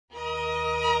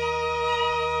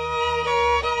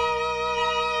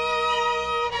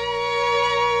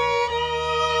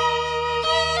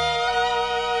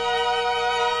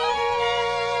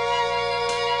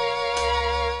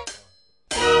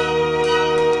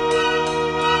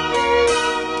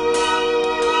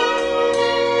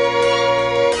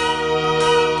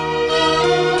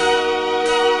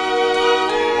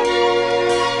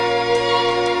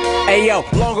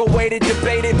way to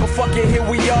debate it, but fuck it, here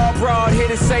we are, broad. Here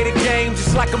to say the game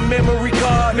just like a memory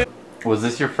card. Was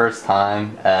this your first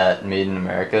time at Made in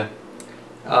America?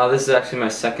 This is actually my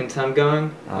second time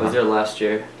going. I was there last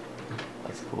year.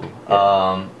 That's cool.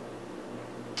 Yeah.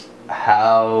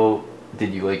 How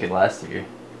did you like it last year?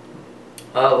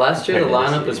 Last year the Compared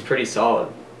to this lineup was pretty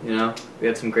solid. You know, we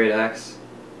had some great acts.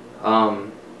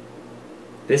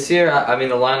 This year, I mean,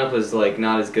 the lineup was like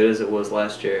not as good as it was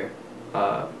last year,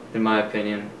 in my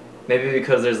opinion. Maybe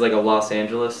because there's like a Los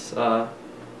Angeles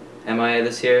MIA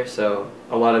this year, so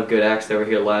a lot of good acts that were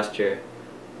here last year,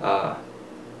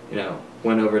 you know,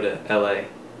 went over to LA.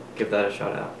 Give that a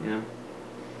shout out, you know.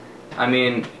 I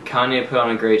mean, Kanye put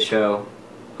on a great show.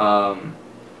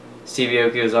 Stevie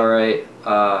Aoki was alright.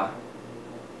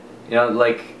 You know,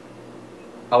 like,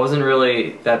 I wasn't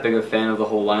really that big of a fan of the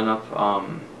whole lineup,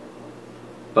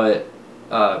 but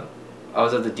I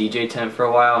was at the DJ tent for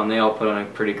a while and they all put on a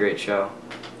pretty great show.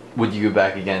 Would you go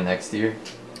back again next year?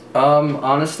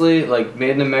 Honestly, like, Made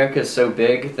in America is so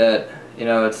big that, you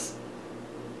know, it's,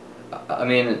 I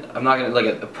mean, I'm not gonna, like,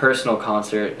 a personal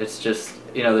concert, it's just,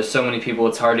 you know, there's so many people,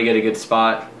 it's hard to get a good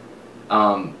spot.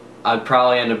 I'd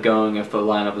probably end up going if the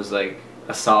lineup was, like,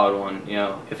 a solid one, you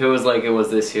know. If it was like it was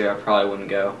this year, I probably wouldn't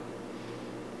go.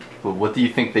 But what do you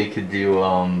think they could do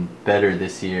better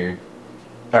this year,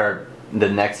 or the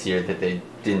next year that they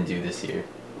didn't do this year?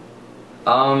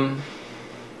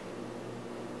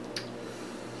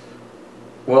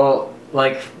 Well,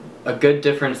 like, a good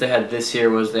difference they had this year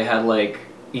was they had, like,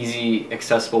 easy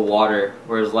accessible water,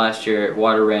 whereas last year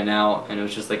water ran out and it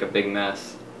was just like a big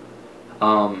mess.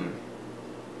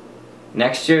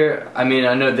 Next year, I mean,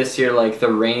 I know this year, like, the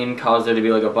rain caused there to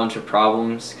be like a bunch of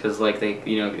problems because, like, they,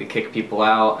 you know, they kicked people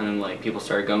out and then, like, people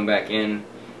started going back in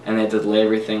and they had to delay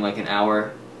everything like an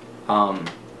hour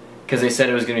because they said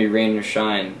it was going to be rain or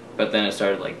shine, but then it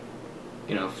started, like,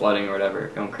 you know, flooding or whatever,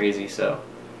 going crazy. So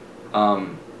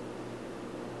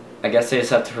I guess they just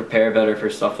have to prepare better for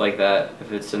stuff like that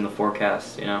if it's in the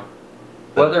forecast, you know.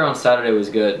 Weather on Saturday was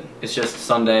good. It's just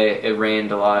Sunday it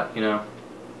rained a lot, you know.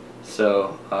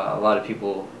 So a lot of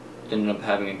people ended up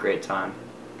having a great time.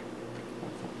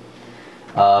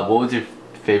 What was your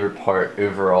favorite part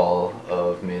overall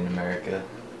of Made in America?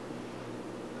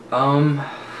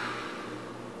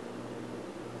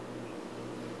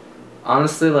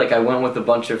 Honestly, like, I went with a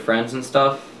bunch of friends and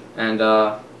stuff, and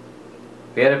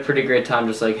we had a pretty great time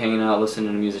just, like, hanging out,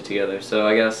 listening to music together. So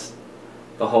I guess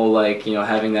the whole, like, you know,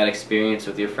 having that experience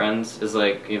with your friends is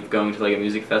like, you know, going to, like, a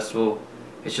music festival.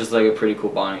 It's just like a pretty cool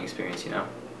bonding experience, you know.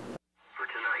 For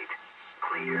tonight,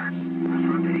 clear.